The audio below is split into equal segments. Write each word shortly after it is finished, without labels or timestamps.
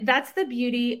That's the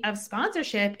beauty of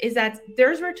sponsorship, is that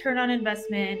there's return on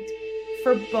investment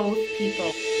for both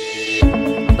people.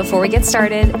 Before we get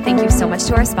started, thank you so much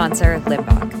to our sponsor,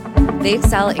 Limbach. They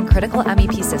excel in critical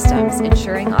MEP systems,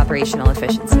 ensuring operational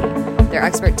efficiency. Their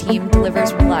expert team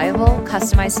delivers reliable,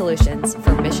 customized solutions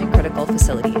for mission-critical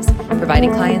facilities,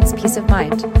 providing clients peace of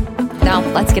mind. Now,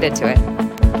 let's get into it.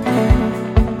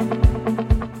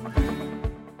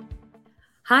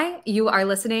 Hi, you are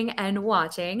listening and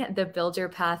watching the Build Your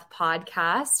Path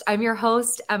podcast. I'm your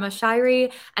host, Emma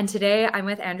Shirey, and today I'm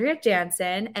with Andrea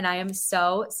Janzen, and I am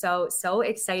so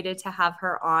excited to have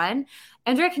her on.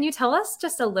 Andrea, can you tell us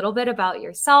just a little bit about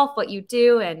yourself, what you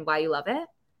do, and why you love it?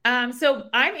 So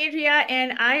I'm Andrea,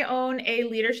 and I own a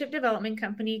leadership development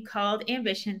company called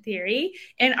Ambition Theory.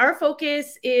 And our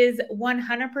focus is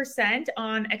 100%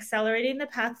 on accelerating the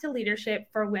path to leadership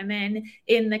for women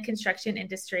in the construction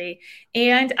industry.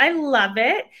 And I love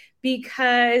it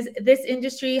because this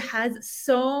industry has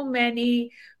so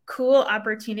many cool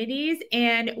opportunities,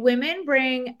 and women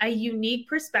bring a unique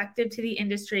perspective to the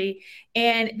industry,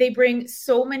 and they bring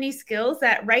so many skills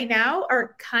that right now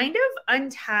are kind of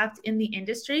untapped in the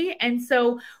industry. And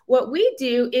so what we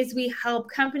do is we help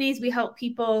companies, we help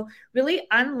people really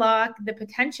unlock the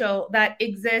potential that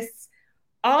exists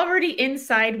already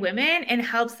inside women and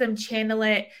helps them channel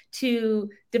it to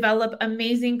develop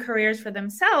amazing careers for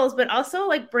themselves, but also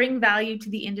like bring value to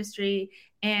the industry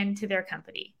and to their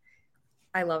company.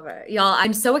 I love it. Y'all,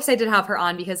 I'm so excited to have her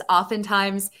on because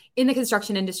oftentimes in the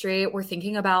construction industry, we're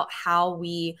thinking about how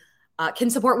we can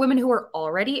support women who are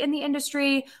already in the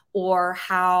industry or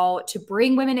how to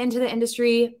bring women into the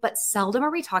industry, but seldom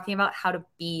are we talking about how to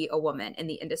be a woman in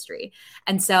the industry.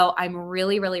 And so I'm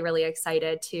really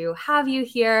excited to have you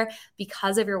here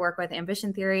because of your work with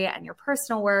Ambition Theory and your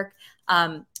personal work.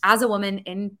 As a woman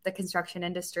in the construction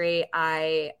industry,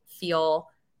 I feel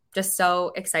just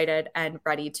so excited and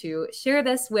ready to share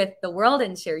this with the world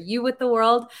and share you with the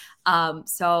world.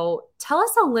 So tell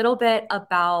us a little bit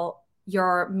about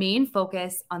your main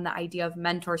focus on the idea of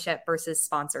mentorship versus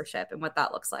sponsorship and what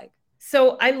that looks like.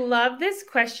 So I love this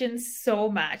question so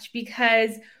much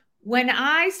because when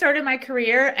I started my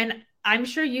career, and I'm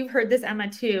sure you've heard this, Emma,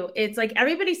 too. It's like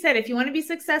everybody said, if you want to be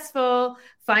successful,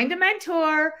 find a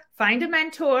mentor.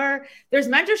 There's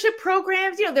mentorship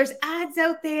programs, there's ads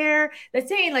out there that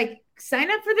saying like,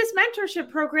 sign up for this mentorship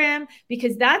program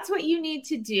because that's what you need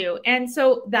to do. And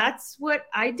so that's what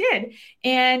I did.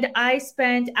 And I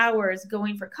spent hours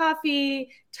going for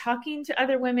coffee, talking to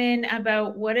other women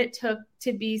about what it took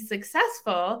to be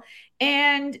successful.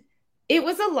 And it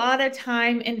was a lot of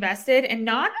time invested and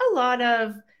not a lot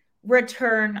of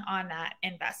return on that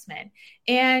investment.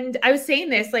 And I was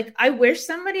saying this, like, I wish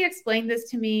somebody explained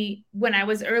this to me when I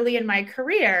was early in my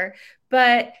career,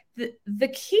 but the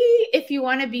key, if you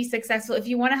want to be successful, if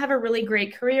you want to have a really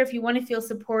great career, if you want to feel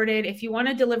supported, if you want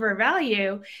to deliver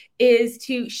value, is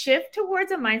to shift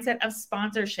towards a mindset of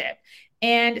sponsorship.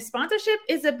 And sponsorship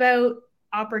is about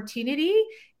opportunity.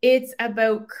 It's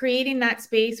about creating that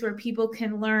space where people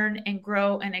can learn and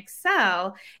grow and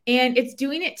excel. And it's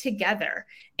doing it together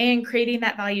and creating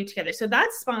that value together. So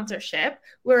that's sponsorship.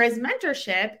 Whereas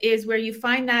mentorship is where you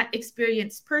find that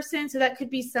experienced person. So that could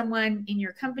be someone in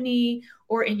your company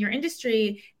or in your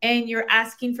industry, and you're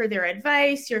asking for their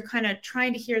advice. You're kind of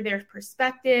trying to hear their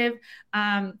perspective.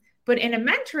 But in a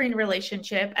mentoring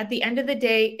relationship, at the end of the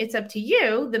day, it's up to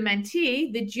you, the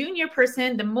mentee, the junior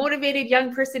person, the motivated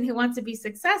young person who wants to be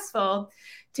successful,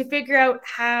 to figure out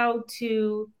how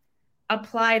to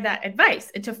apply that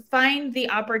advice and to find the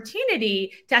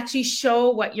opportunity to actually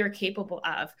show what you're capable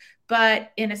of.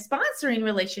 But in a sponsoring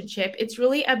relationship, it's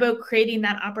really about creating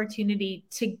that opportunity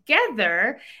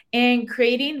together and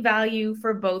creating value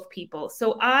for both people.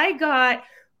 So I got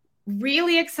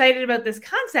really excited about this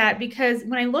concept because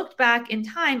when I looked back in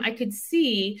time, I could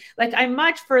see, like, I'm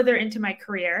much further into my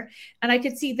career, and I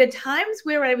could see the times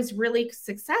where I was really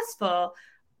successful.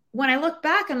 When I look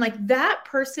back, I'm like, that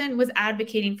person was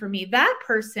advocating for me. That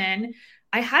person,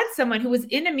 I had someone who was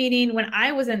in a meeting when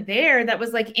I wasn't there that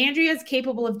was like, Andrea's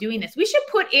capable of doing this. We should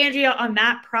put Andrea on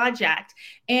that project.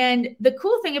 And the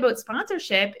cool thing about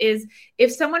sponsorship is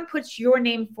if someone puts your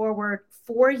name forward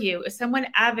for you, if someone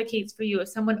advocates for you, if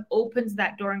someone opens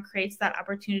that door and creates that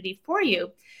opportunity for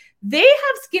you, they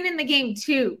have skin in the game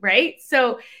too, right?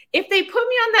 So if they put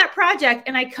me on that project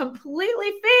and I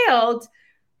completely failed,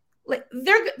 like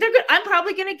they're good. I'm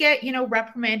probably going to get,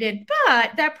 reprimanded,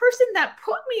 but that person that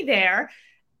put me there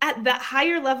at that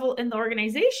higher level in the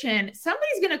organization,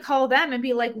 somebody's going to call them and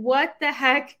be like, what the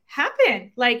heck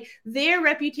happened? Like their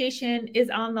reputation is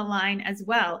on the line as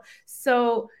well.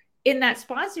 So in that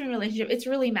sponsoring relationship, it's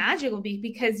really magical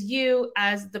because you,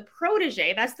 as the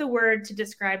protege, that's the word to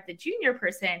describe the junior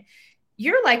person,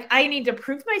 you're like, I need to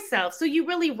prove myself. So you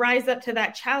really rise up to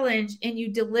that challenge and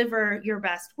you deliver your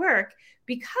best work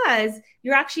because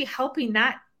you're actually helping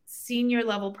that senior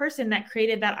level person that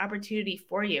created that opportunity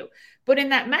for you. But in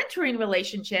that mentoring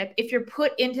relationship, if you're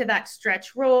put into that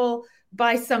stretch role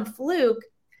by some fluke,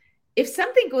 if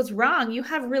something goes wrong, you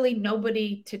have really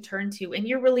nobody to turn to and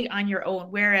you're really on your own.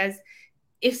 Whereas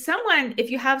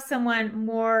if you have someone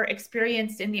more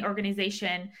experienced in the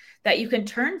organization that you can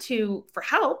turn to for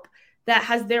help, that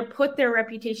has put their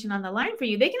reputation on the line for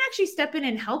you, they can actually step in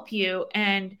and help you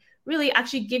and really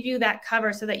actually give you that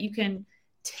cover so that you can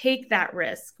take that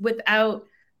risk without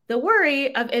the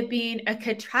worry of it being a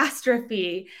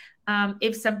catastrophe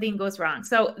if something goes wrong.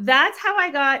 So that's how I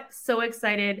got so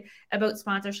excited about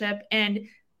sponsorship. And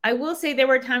I will say there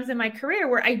were times in my career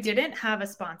where I didn't have a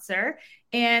sponsor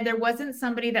and there wasn't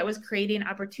somebody that was creating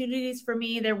opportunities for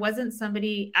me. There wasn't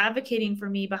somebody advocating for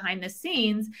me behind the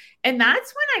scenes. And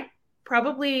that's when I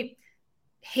probably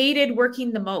hated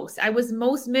working the most. I was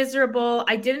most miserable.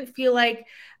 I didn't feel like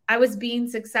I was being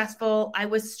successful. I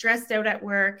was stressed out at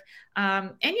work.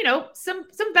 And some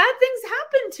bad things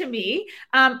happened to me.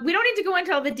 We don't need to go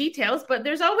into all the details, but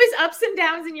there's always ups and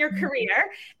downs in your career.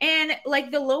 And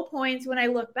like the low points, when I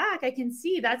look back, I can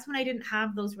see that's when I didn't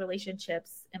have those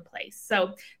relationships in place.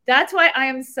 So that's why I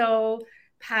am so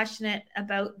passionate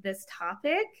about this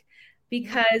topic,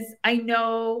 because I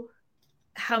know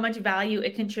how much value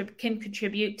it can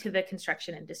contribute to the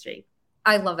construction industry.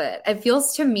 I love it. It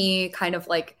feels to me kind of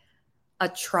like a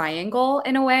triangle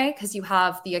in a way, because you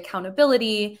have the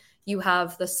accountability, you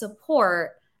have the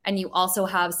support, and you also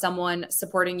have someone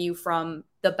supporting you from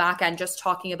the back end, just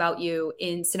talking about you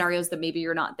in scenarios that maybe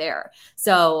you're not there.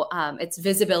 So it's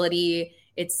visibility,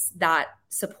 it's that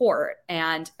support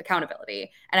and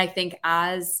accountability. And I think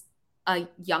as a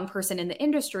young person in the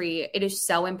industry, it is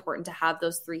so important to have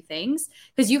those three things,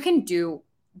 because you can do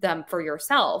them for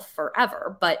yourself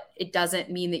forever, but it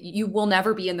doesn't mean that you will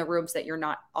never be in the rooms that you're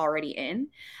not already in.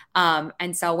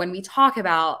 And so when we talk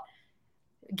about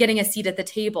getting a seat at the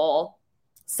table,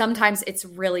 sometimes it's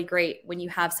really great when you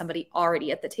have somebody already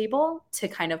at the table to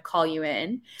kind of call you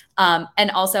in,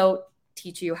 and also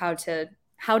teach you how to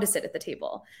sit at the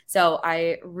table. So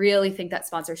I really think that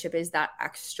sponsorship is that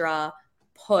extra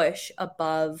push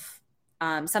above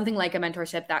something like a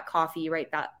mentorship, that coffee, right?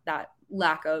 That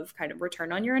lack of kind of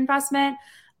return on your investment,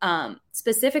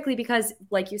 specifically because,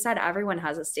 like you said, everyone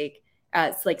has a stake.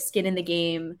 It's like skin in the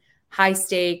game, high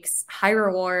stakes, high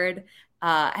reward.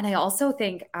 And I also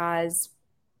think as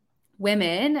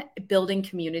women, building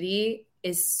community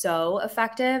is so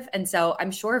effective. And so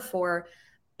I'm sure for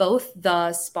both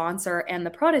the sponsor and the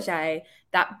protege,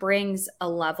 that brings a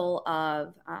level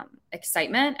of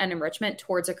excitement and enrichment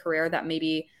towards a career that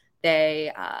maybe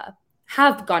they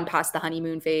have gone past the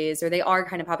honeymoon phase, or they are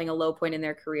kind of having a low point in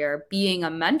their career. Being a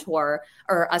mentor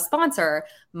or a sponsor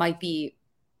might be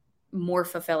more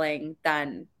fulfilling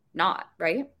than not,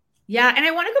 right? Yeah. And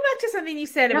I want to go back to something you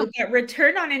said about that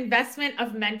return on investment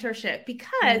of mentorship,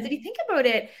 because if you think about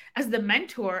it as the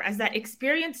mentor, as that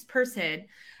experienced person,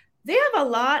 they have a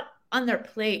lot on their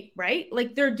plate, right?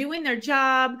 Like they're doing their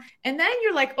job. And then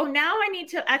you're like, oh, now I need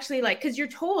to actually because you're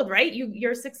told, right?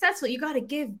 You're successful. You got to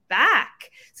give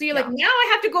back. So you're like, now I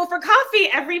have to go for coffee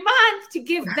every month to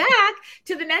give back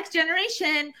to the next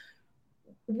generation.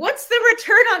 What's the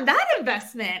return on that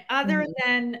investment other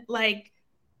than like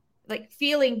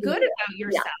feeling good about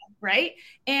yourself, right?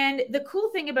 And the cool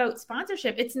thing about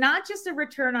sponsorship, it's not just a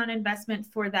return on investment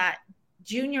for that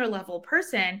junior level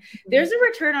person. There's a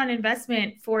return on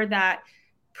investment for that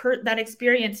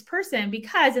experienced person,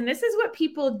 because, and this is what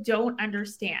people don't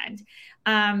understand,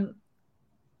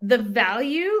 the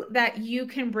value that you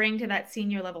can bring to that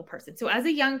senior level person. So as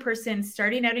a young person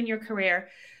starting out in your career,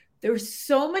 there's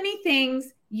so many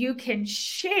things you can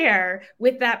share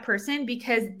with that person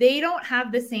because they don't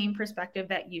have the same perspective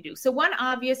that you do. So one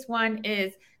obvious one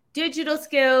is digital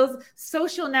skills,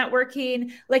 social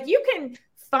networking. Like you can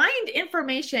find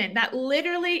information that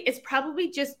literally is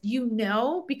probably just,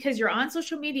 because you're on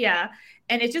social media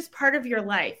and it's just part of your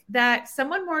life, that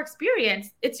someone more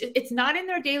experienced, it's not in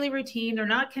their daily routine. They're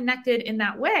not connected in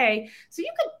that way. So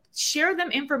you could share them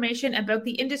information about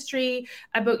the industry,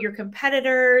 about your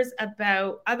competitors,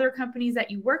 about other companies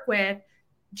that you work with,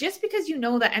 just because you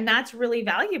know that. And that's really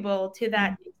valuable to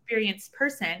that experienced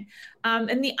person.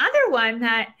 And the other one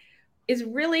that is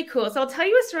really cool. So I'll tell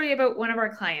you a story about one of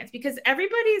our clients, because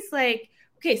everybody's like,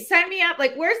 okay, sign me up.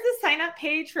 Like, where's the sign up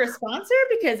page for a sponsor?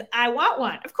 Because I want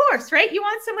one. Of course, right? You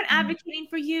want someone advocating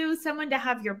for you, someone to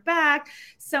have your back,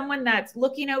 someone that's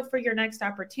looking out for your next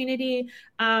opportunity.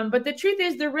 But the truth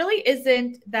is, there really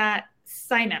isn't that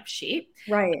sign up sheet.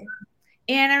 Right.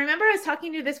 And I remember I was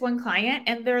talking to this one client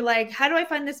and they're like, how do I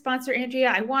find this sponsor,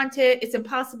 Andrea? I want it. It's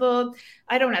impossible.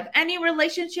 I don't have any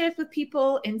relationship with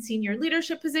people in senior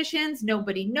leadership positions.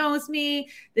 Nobody knows me.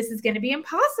 This is going to be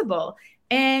impossible.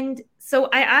 And so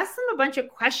I asked them a bunch of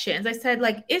questions. I said,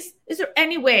 like, is there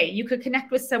any way you could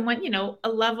connect with someone, a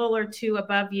level or two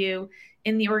above you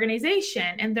in the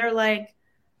organization? And they're like,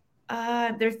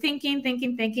 they're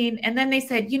thinking. And then they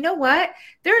said, you know what?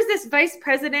 There's this vice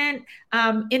president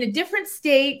in a different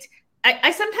state.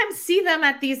 I sometimes see them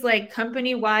at these like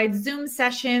company-wide Zoom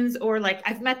sessions, or like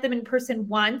I've met them in person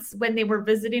once when they were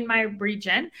visiting my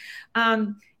region.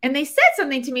 And they said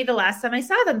something to me the last time I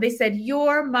saw them. They said,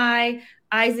 you're my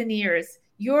eyes and ears.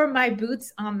 You're my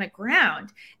boots on the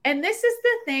ground. And this is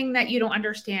the thing that you don't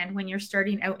understand when you're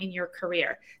starting out in your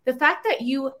career. The fact that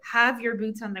you have your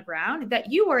boots on the ground,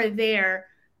 that you are there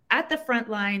at the front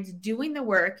lines doing the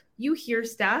work, you hear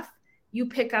stuff, you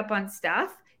pick up on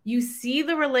stuff, you see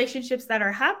the relationships that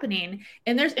are happening,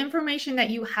 and there's information that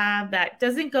you have that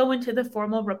doesn't go into the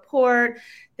formal report,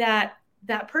 that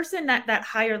person at that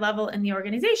higher level in the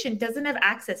organization doesn't have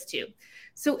access to.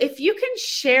 So if you can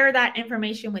share that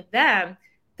information with them,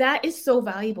 that is so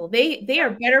valuable. They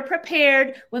are better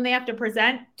prepared when they have to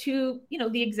present to,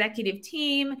 the executive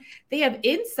team. They have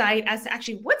insight as to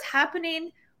actually what's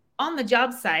happening on the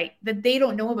job site that they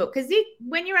don't know about. Because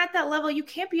when you're at that level, you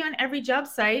can't be on every job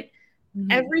site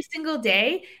every single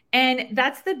day. And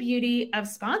that's the beauty of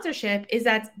sponsorship, is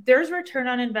that there's return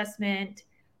on investment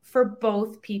for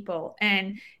both people.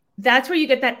 And that's where you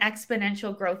get that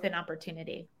exponential growth and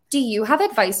opportunity. Do you have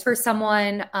advice for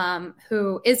someone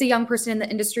who is a young person in the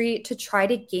industry to try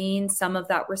to gain some of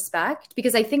that respect?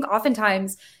 Because I think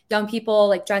oftentimes young people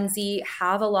like Gen Z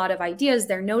have a lot of ideas.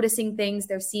 They're noticing things.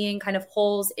 They're seeing kind of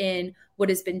holes in what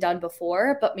has been done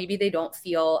before, but maybe they don't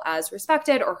feel as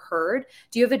respected or heard.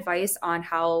 Do you have advice on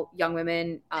how young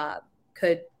women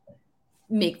could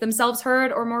make themselves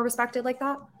heard or more respected like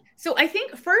that? So I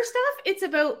think first off, it's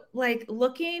about like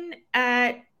looking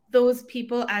at those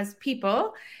people as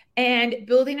people and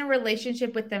building a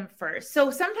relationship with them first. So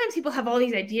sometimes people have all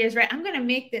these ideas, right? I'm going to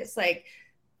make this like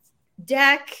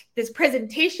deck, this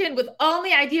presentation with all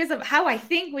the ideas of how I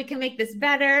think we can make this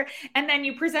better. And then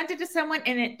you present it to someone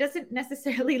and it doesn't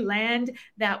necessarily land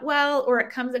that well, or it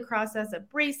comes across as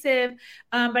abrasive.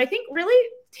 But I think really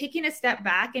taking a step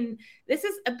back, and this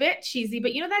is a bit cheesy,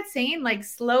 but that saying, like,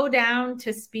 slow down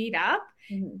to speed up.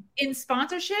 In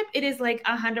sponsorship, it is like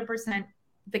 100%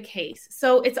 the case.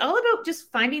 So it's all about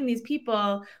just finding these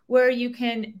people where you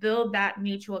can build that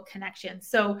mutual connection.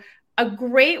 So a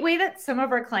great way that some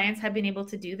of our clients have been able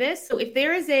to do this. So if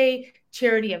there is a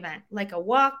charity event, like a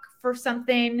walk for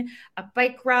something, a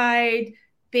bike ride,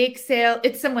 bake sale,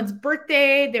 it's someone's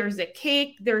birthday, there's a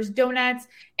cake, there's donuts,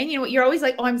 and you're always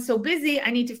like, oh, I'm so busy, I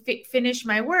need to finish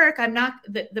my work, I'm not,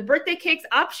 the birthday cake's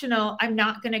optional, I'm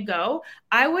not going to go.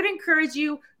 I would encourage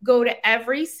you, go to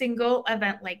every single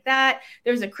event like that.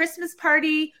 There's a Christmas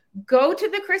party, go to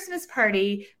the Christmas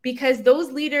party, because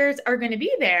those leaders are going to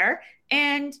be there.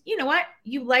 And you know what,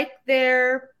 you like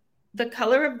the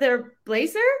color of their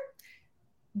blazer,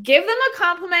 give them a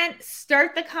compliment,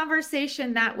 start the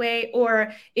conversation that way.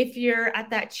 Or if you're at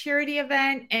that charity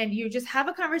event and you just have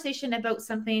a conversation about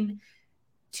something,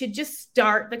 to just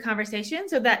start the conversation,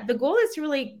 so that the goal is to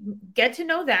really get to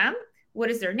know them. What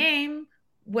is their name?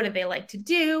 What do they like to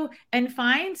do? And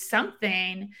find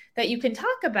something that you can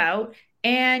talk about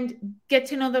and get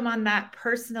to know them on that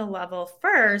personal level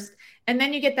first. And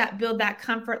then you build that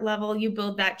comfort level, you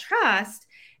build that trust.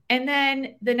 And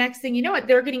then the next thing you know,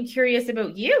 they're getting curious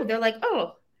about you. They're like,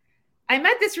 oh, I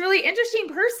met this really interesting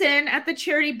person at the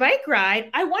charity bike ride.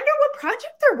 I wonder what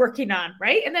project they're working on,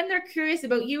 right? And then they're curious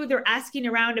about you. They're asking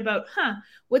around about,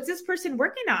 what's this person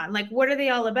working on? Like, what are they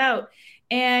all about?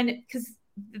 And because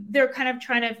they're kind of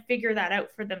trying to figure that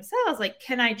out for themselves. Like,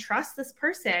 can I trust this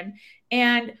person?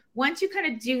 And once you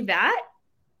kind of do that,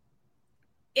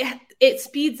 it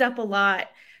speeds up a lot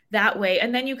that way.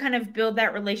 And then you kind of build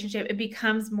that relationship. It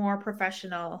becomes more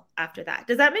professional after that.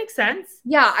 Does that make sense?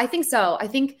 Yeah, I think so. I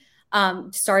think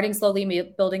starting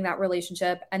slowly, building that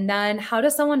relationship. And then how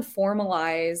does someone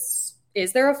formalize?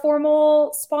 Is there a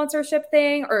formal sponsorship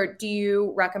thing? Or do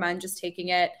you recommend just taking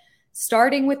it,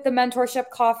 starting with the mentorship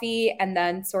coffee, and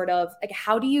then sort of like,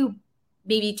 how do you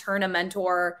maybe turn a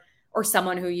mentor or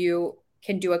someone who you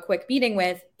can do a quick meeting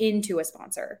with into a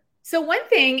sponsor? So one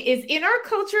thing is in our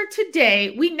culture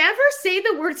today, we never say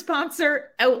the word sponsor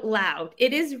out loud.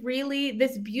 It is really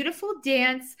this beautiful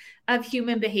dance of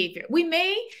human behavior. We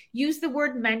may use the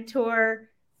word mentor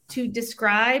to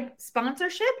describe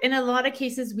sponsorship. In a lot of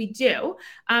cases, we do.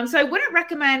 So I wouldn't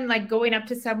recommend like going up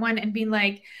to someone and being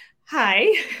like, "Hi,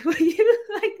 will you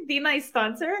like be my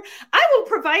sponsor? I will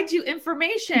provide you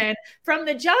information from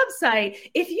the job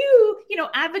site if you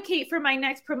advocate for my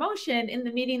next promotion in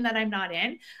the meeting that I'm not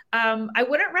in." I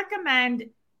wouldn't recommend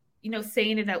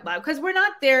saying it out loud because we're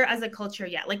not there as a culture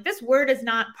yet. Like this word is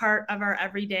not part of our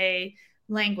everyday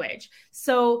language.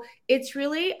 So it's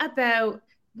really about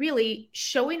really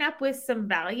showing up with some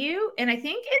value. And I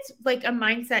think it's like a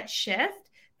mindset shift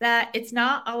that it's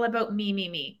not all about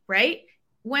me, right?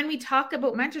 When we talk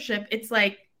about mentorship, it's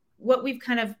like what we've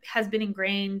kind of has been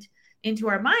ingrained into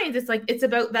our minds. It's like it's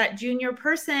about that junior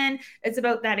person, it's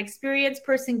about that experienced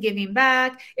person giving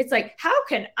back. It's like, how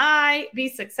can I be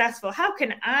successful? How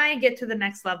can I get to the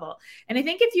next level? And I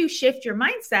think if you shift your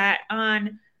mindset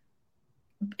on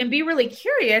and be really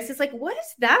curious, it's like, what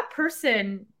is that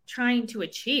person trying to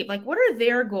achieve? Like, what are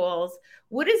their goals?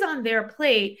 What is on their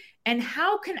plate? And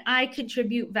how can I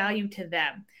contribute value to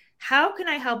them? How can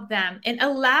I help them? And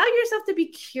allow yourself to be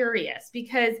curious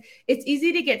because it's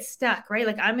easy to get stuck, right?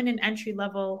 Like I'm in an entry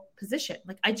level position.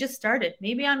 Like I just started.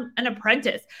 Maybe I'm an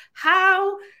apprentice.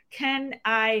 How can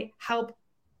I help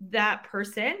that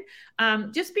person?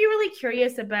 Just be really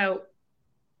curious about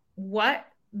what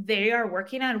they are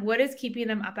working on, what is keeping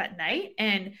them up at night,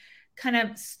 and kind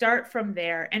of start from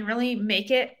there and really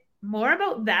make it more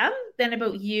about them than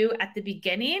about you at the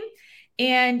beginning.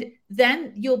 And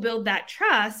then you'll build that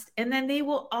trust, and then they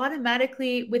will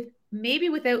automatically, with maybe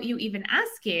without you even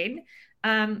asking,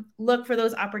 look for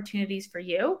those opportunities for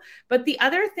you. But the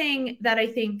other thing that I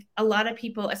think a lot of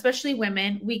people, especially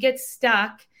women, we get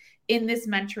stuck in this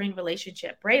mentoring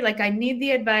relationship, right? Like I need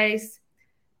the advice,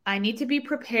 I need to be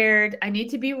prepared, I need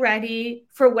to be ready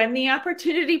for when the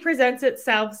opportunity presents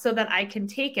itself so that I can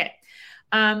take it.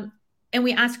 And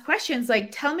we ask questions like,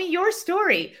 tell me your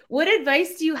story. What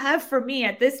advice do you have for me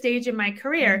at this stage in my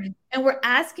career? Mm-hmm. And we're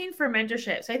asking for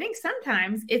mentorship. So I think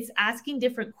sometimes it's asking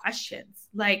different questions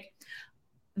like,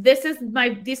 this is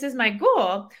my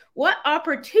goal. What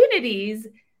opportunities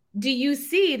do you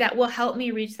see that will help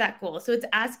me reach that goal? So it's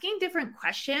asking different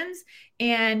questions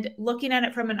and looking at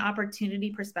it from an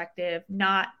opportunity perspective,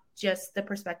 not just the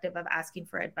perspective of asking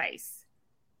for advice.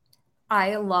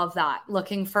 I love that.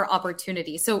 Looking for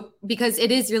opportunity. So, because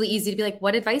it is really easy to be like,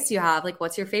 what advice do you have? Like,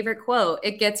 what's your favorite quote?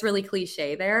 It gets really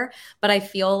cliche there. But I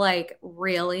feel like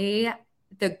really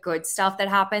the good stuff that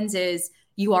happens is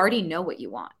you already know what you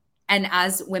want. And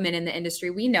as women in the industry,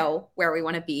 we know where we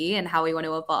want to be and how we want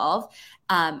to evolve.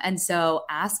 And so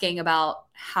asking about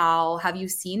how have you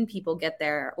seen people get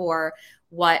there, or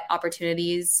what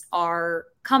opportunities are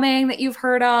coming that you've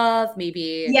heard of,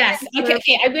 maybe. Yes. Okay.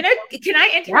 Can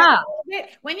I interrupt a little bit?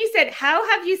 When you said, how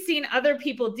have you seen other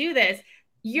people do this?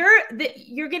 You're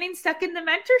getting stuck in the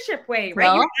mentorship way, right?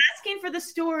 Well, you're asking for the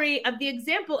story of the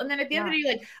example. And then at the end of the day,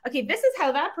 you're like, okay, this is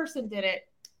how that person did it.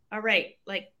 All right.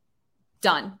 Like,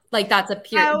 done. Like that's a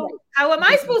pure. How am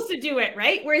I supposed to do it?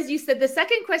 Right. Whereas you said the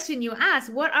second question you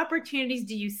asked, what opportunities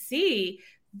do you see?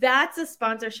 That's a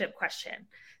sponsorship question.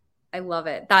 I love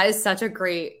it. That is such a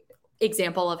great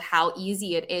example of how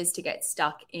easy it is to get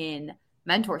stuck in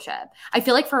mentorship. I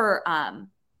feel like for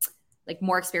like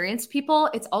more experienced people,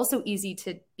 it's also easy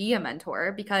to be a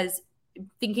mentor because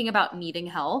thinking about needing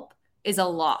help is a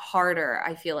lot harder,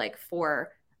 I feel like,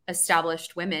 for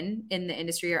established women in the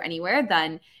industry or anywhere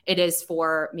than it is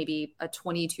for maybe a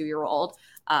 22-year-old.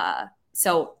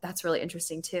 So that's really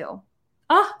interesting too.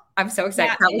 Oh, I'm so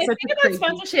excited. Yeah. And the thing about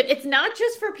sponsorship, it's not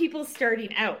just for people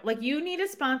starting out. Like you need a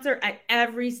sponsor at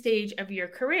every stage of your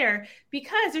career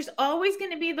because there's always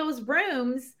going to be those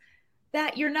rooms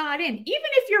that you're not in. Even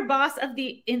if you're boss of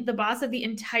the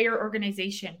entire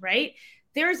organization, right?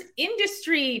 There's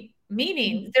industry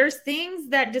meetings. There's things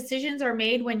that decisions are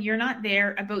made when you're not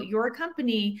there about your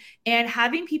company, and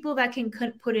having people that can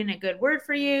put in a good word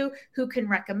for you, who can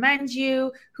recommend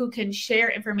you, who can share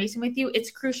information with you. It's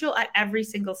crucial at every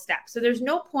single step. So there's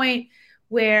no point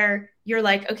where you're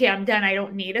like, okay, I'm done. I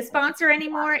don't need a sponsor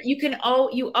anymore.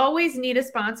 You always need a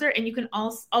sponsor, and you can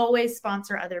always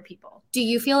sponsor other people. Do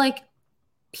you feel like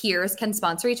peers can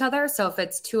sponsor each other? So if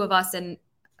it's two of us in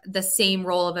the same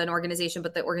role of an organization,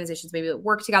 but the organizations maybe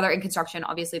work together in construction,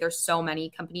 obviously there's so many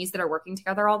companies that are working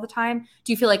together all the time.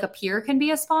 Do you feel like a peer can be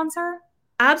a sponsor?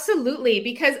 Absolutely,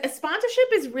 because a sponsorship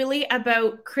is really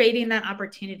about creating that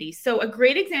opportunity. So, a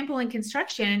great example in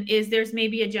construction is there's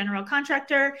maybe a general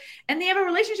contractor and they have a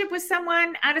relationship with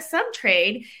someone at a sub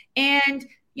trade. And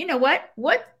you know what? Who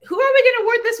are we going to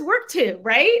award this work to?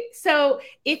 Right. So,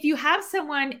 if you have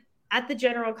someone at the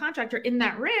general contractor in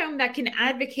that room that can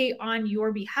advocate on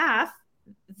your behalf,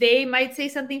 they might say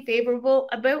something favorable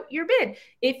about your bid.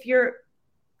 If you're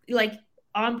like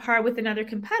on par with another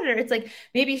competitor, it's like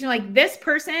maybe you're like, this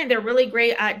person, they're really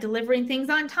great at delivering things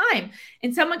on time,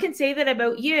 and someone can say that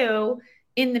about you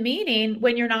in the meeting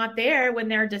when you're not there, when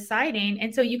they're deciding.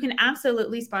 And so you can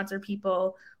absolutely sponsor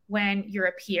people when you're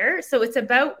a peer. So it's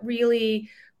about really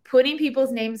putting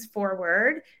people's names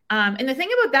forward. And the thing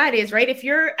about that is, right, if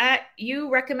you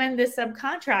recommend this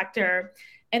subcontractor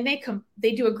and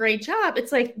they do a great job,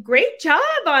 it's like, great job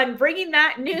on bringing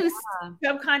that new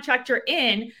subcontractor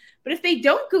in. But if they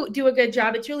don't do a good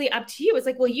job, it's really up to you. It's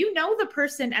like, well, you know the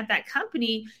person at that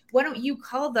company. Why don't you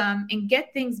call them and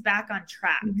get things back on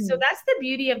track? Mm-hmm. So that's the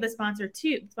beauty of the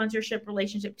sponsorship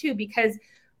relationship too, because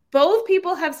both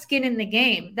people have skin in the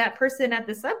game. That person at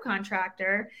the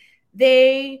subcontractor,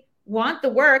 they want the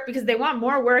work because they want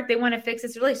more work. They want to fix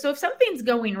this relationship. So if something's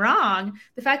going wrong,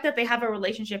 the fact that they have a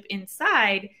relationship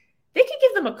inside, they can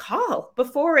give them a call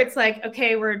before it's like,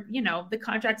 okay, the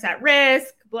contract's at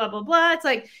risk, blah, blah, blah. It's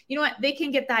like, you know what? They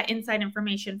can get that inside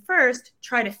information first,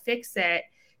 try to fix it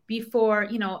before,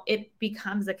 it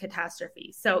becomes a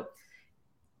catastrophe. So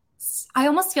I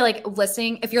almost feel like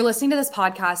if you're listening to this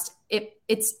podcast,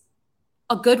 it's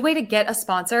a good way to get a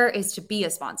sponsor is to be a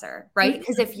sponsor, right?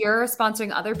 Because if you're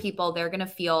sponsoring other people, they're going to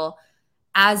feel,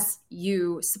 as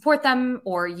you support them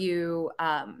or you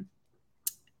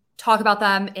talk about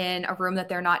them in a room that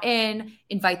they're not in,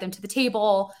 invite them to the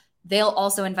table, they'll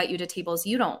also invite you to tables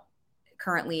you don't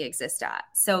currently exist at.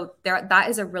 So that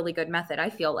is a really good method,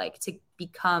 I feel like, to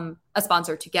become a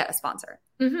sponsor, to get a sponsor.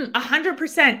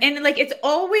 100%. And like, it's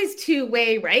always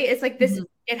two-way, right? It's like this,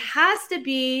 it has to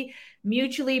be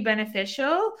mutually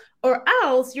beneficial, or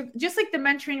else you're just like the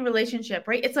mentoring relationship,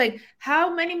 right? It's like,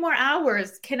 how many more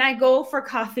hours can I go for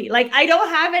coffee? Like, I don't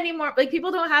have any more, like,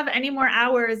 people don't have any more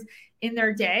hours in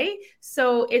their day.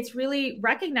 So it's really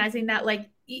recognizing that, like,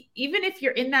 even if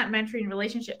you're in that mentoring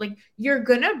relationship, like, you're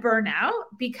going to burn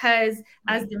out because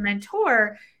as the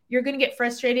mentor, you're going to get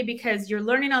frustrated because you're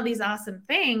learning all these awesome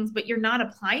things, but you're not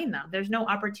applying them. There's no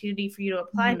opportunity for you to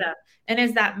apply them. And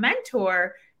as that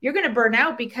mentor, you're going to burn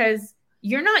out because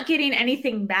you're not getting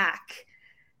anything back.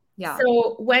 Yeah.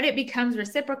 So when it becomes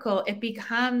reciprocal, it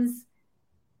becomes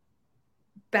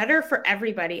better for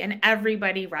everybody, and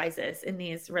everybody rises in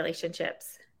these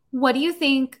relationships. What do you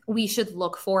think we should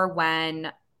look for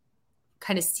when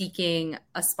kind of seeking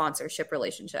a sponsorship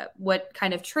relationship? What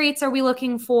kind of traits are we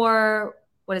looking for?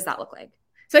 What does that look like?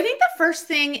 So I think the first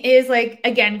thing is, like,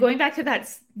 again, going back to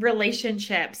that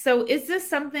relationship. So is this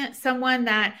someone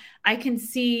that I can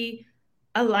see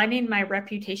aligning my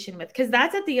reputation with? Because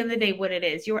that's at the end of the day what it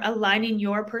is. You're aligning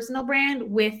your personal brand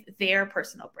with their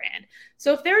personal brand.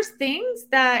 So if there's things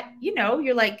that,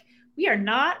 you're like, we are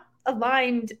not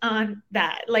aligned on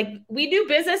that, like, we do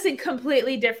business in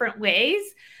completely different ways,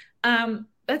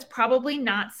 that's probably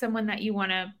not someone that you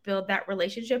want to build that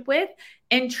relationship with.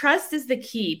 And trust is the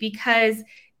key, because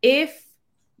if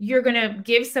you're going to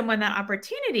give someone that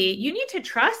opportunity, you need to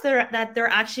trust that they're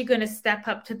actually going to step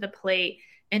up to the plate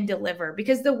and deliver.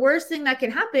 Because the worst thing that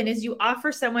can happen is you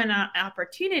offer someone an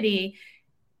opportunity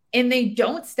and they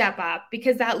don't step up,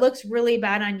 because that looks really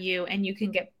bad on you, and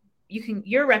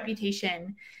your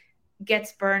reputation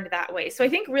gets burned that way. So I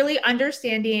think really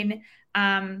understanding,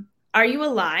 are you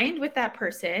aligned with that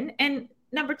person? And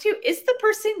number two, is the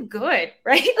person good,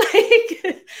 right?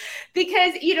 Like,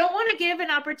 because you don't want to give an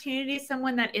opportunity to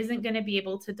someone that isn't going to be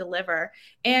able to deliver.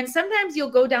 And sometimes you'll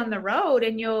go down the road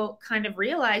and you'll kind of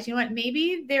realize,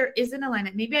 maybe there isn't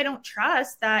alignment. Maybe I don't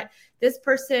trust that this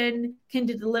person can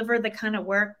deliver the kind of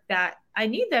work that I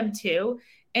need them to.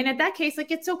 And at that case,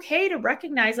 like, it's okay to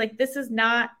recognize, like, this is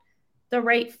not the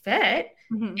right fit.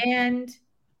 And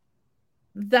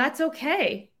that's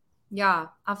okay. Yeah,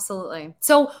 absolutely.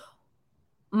 So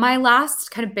my last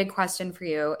kind of big question for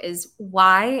you is,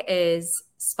 why is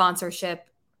sponsorship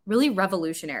really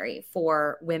revolutionary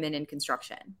for women in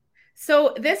construction?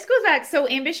 So this goes back. So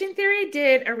Ambition Theory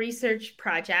did a research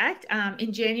project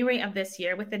in January of this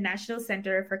year with the National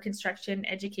Center for Construction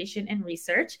Education and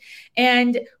Research.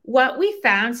 And what we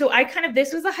found,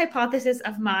 this was a hypothesis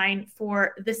of mine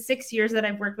for the 6 years that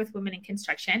I've worked with women in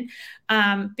construction,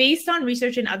 based on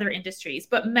research in other industries.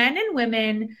 But men and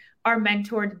women are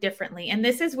mentored differently. And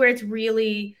this is where it's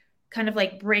really kind of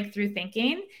like breakthrough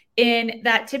thinking, in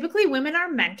that typically women are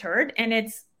mentored and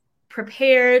it's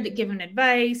prepared, given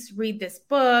advice, read this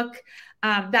book.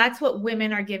 That's what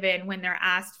women are given when they're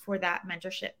asked for that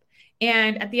mentorship.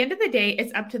 And at the end of the day,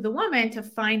 it's up to the woman to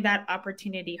find that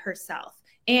opportunity herself.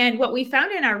 And what we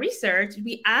found in our research,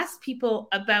 we asked people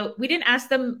about, we didn't ask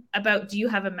them about, do you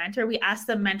have a mentor? We asked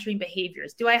them mentoring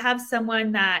behaviors. Do I have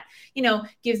someone that,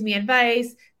 gives me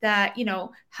advice, that,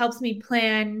 helps me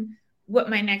plan what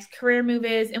my next career move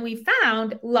is? And we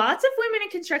found lots of women in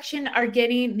construction are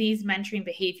getting these mentoring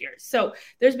behaviors. So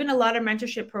there's been a lot of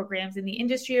mentorship programs in the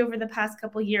industry over the past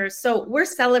couple of years. So we're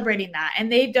celebrating that.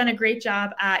 And they've done a great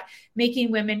job at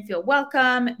making women feel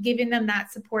welcome, giving them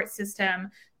that support system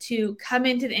to come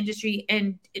into the industry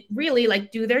and really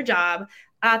like do their job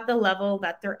at the level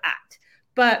that they're at.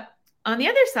 But on the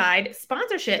other side,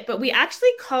 sponsorship, but we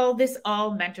actually call this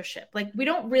all mentorship. Like we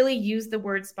don't really use the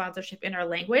word sponsorship in our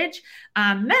language.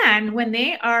 Men, when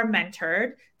they are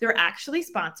mentored, they're actually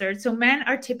sponsored. So men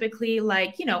are typically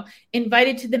like,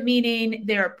 invited to the meeting,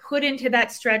 they're put into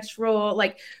that stretch role,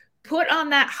 like put on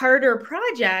that harder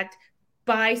project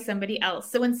by somebody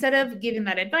else. So instead of giving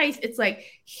that advice, it's like,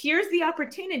 here's the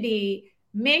opportunity,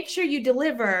 make sure you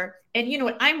deliver. And you know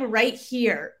what, I'm right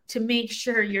here to make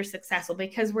sure you're successful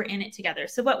because we're in it together.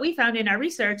 So what we found in our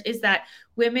research is that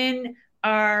women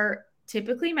are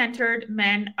typically mentored,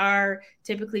 men are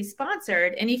typically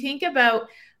sponsored. And you think about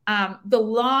the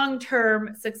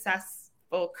long-term successful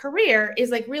career is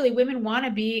like really women want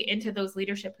to be into those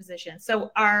leadership positions.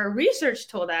 So our research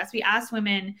told us, we asked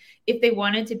women if they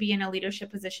wanted to be in a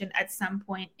leadership position at some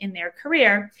point in their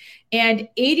career. And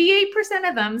 88%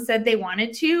 of them said they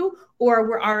wanted to or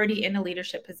were already in a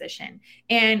leadership position.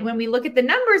 And when we look at the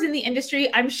numbers in the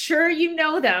industry, I'm sure you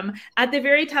know them, at the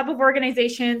very top of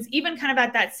organizations, even kind of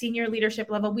at that senior leadership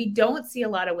level, we don't see a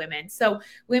lot of women. So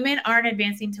women aren't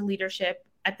advancing to leadership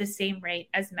at the same rate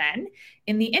as men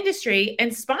in the industry.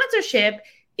 And sponsorship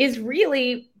is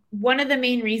really one of the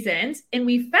main reasons. And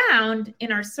we found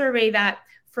in our survey that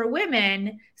for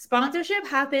women, sponsorship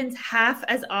happens half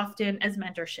as often as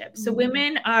mentorship. So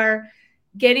women are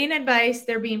getting advice,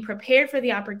 they're being prepared for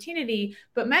the opportunity,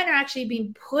 but men are actually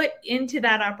being put into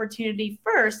that opportunity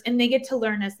first, and they get to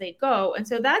learn as they go. And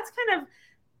so that's kind of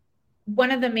one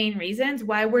of the main reasons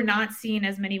why we're not seeing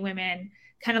as many women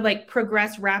kind of like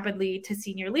progress rapidly to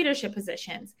senior leadership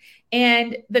positions.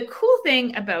 And the cool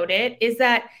thing about it is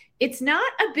that it's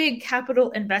not a big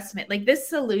capital investment. Like this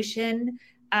solution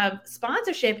of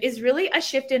sponsorship is really a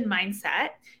shift in mindset.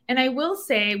 And I will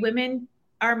say women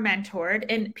are mentored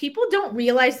and people don't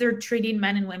realize they're treating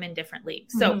men and women differently.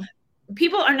 So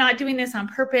people are not doing this on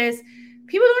purpose.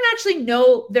 People don't actually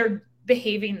know they're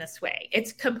behaving this way.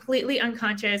 It's completely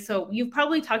unconscious. So you've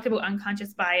probably talked about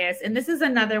unconscious bias. And this is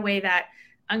another way that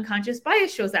unconscious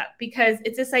bias shows up, because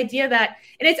it's this idea that,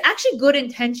 and it's actually good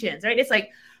intentions, right? It's like,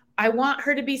 I want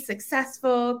her to be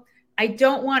successful. I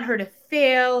don't want her to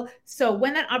fail. So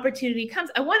when that opportunity comes,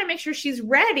 I want to make sure she's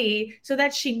ready so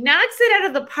that she knocks it out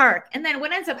of the park. And then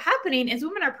what ends up happening is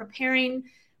women are preparing,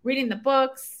 reading the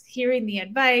books, hearing the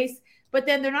advice, but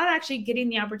then they're not actually getting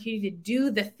the opportunity to do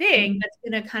the thing that's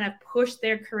going to kind of push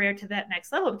their career to that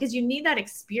next level, because you need that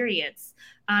experience.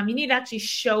 You need to actually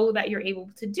show that you're able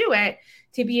to do it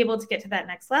to be able to get to that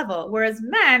next level. Whereas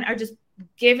men are just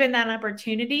given that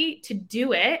opportunity to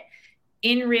do it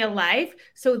in real life.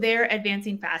 So they're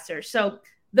advancing faster. So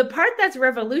the part that's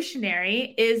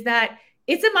revolutionary is that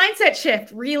it's a mindset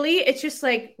shift. Really, it's just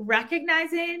like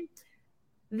recognizing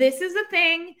this is a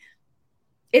thing.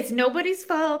 It's nobody's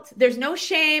fault. There's no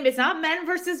shame. It's not men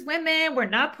versus women. We're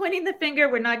not pointing the finger.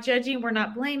 We're not judging. We're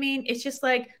not blaming. It's just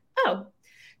like, oh,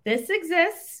 this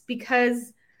exists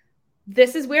because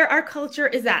this is where our culture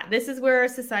is at. This is where our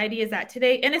society is at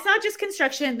today. And it's not just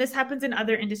construction. This happens in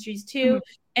other industries too.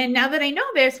 And now that I know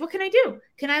this, what can I do?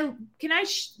 Can I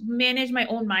manage my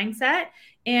own mindset?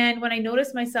 And when I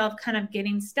notice myself kind of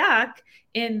getting stuck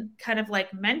in kind of like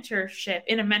mentorship,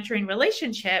 in a mentoring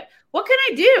relationship, what can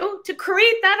I do to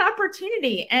create that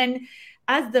opportunity? And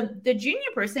as the junior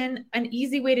person, an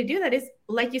easy way to do that is,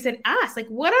 like you said, ask, like,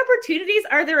 what opportunities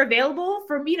are there available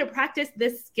for me to practice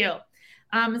this skill?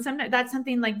 Sometimes that's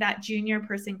something like that junior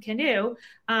person can do.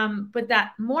 But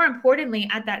that more importantly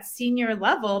at that senior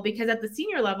level, because at the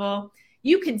senior level,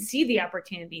 you can see the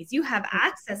opportunities, you have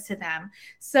access to them.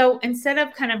 So instead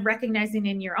of kind of recognizing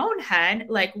in your own head,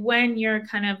 like when you're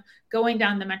kind of going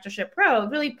down the mentorship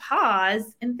road, really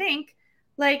pause and think,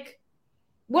 like,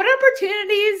 what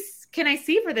opportunities can I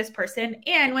see for this person?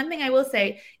 And one thing I will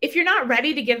say, if you're not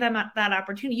ready to give them that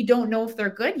opportunity, you don't know if they're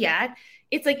good yet,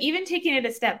 it's like even taking it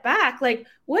a step back, like,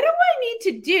 what do I need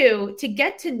to do to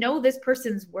get to know this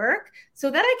person's work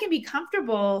so that I can be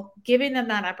comfortable giving them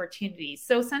that opportunity?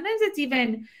 So sometimes it's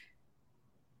even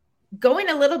going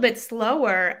a little bit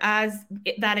slower as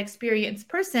that experienced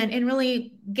person and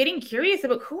really getting curious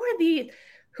about who are the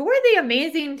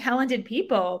amazing talented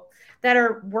people that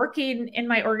are working in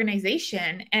my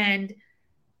organization, and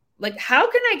like how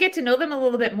can I get to know them a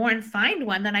little bit more and find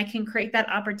one that I can create that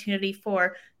opportunity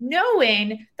for, knowing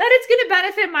that it's going to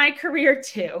benefit my career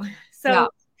too. Yeah. So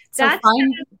So that's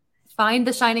find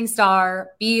the shining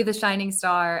star, be the shining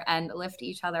star, and lift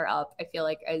each other up, I feel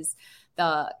like is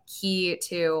the key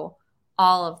to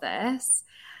all of this.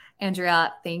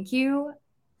 Andrea, thank you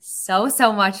so,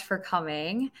 so much for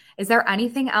coming. Is there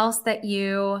anything else that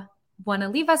you want to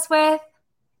leave us with?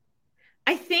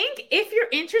 I think if you're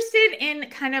interested in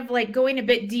kind of like going a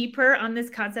bit deeper on this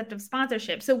concept of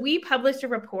sponsorship, so we published a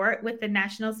report with the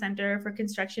National Center for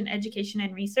Construction Education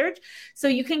and Research. So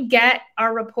you can get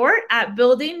our report at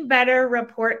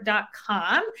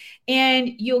buildingbetterreport.com,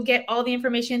 and you'll get all the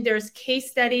information. There's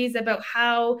case studies about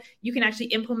how you can actually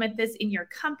implement this in your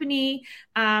company.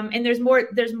 And there's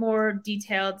more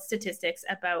detailed statistics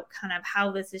about kind of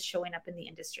how this is showing up in the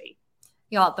industry.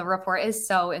 Y'all, the report is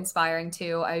so inspiring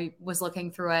too. I was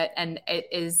looking through it and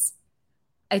it's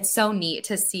so neat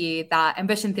to see that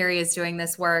Ambition Theory is doing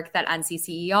this work, that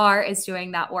NCCER is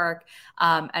doing that work.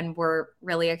 And we're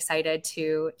really excited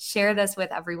to share this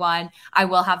with everyone. I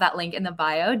will have that link in the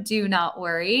bio. Do not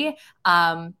worry.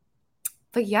 But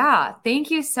yeah,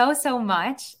 thank you so, so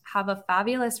much. Have a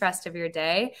fabulous rest of your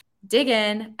day. Dig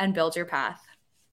in and build your path.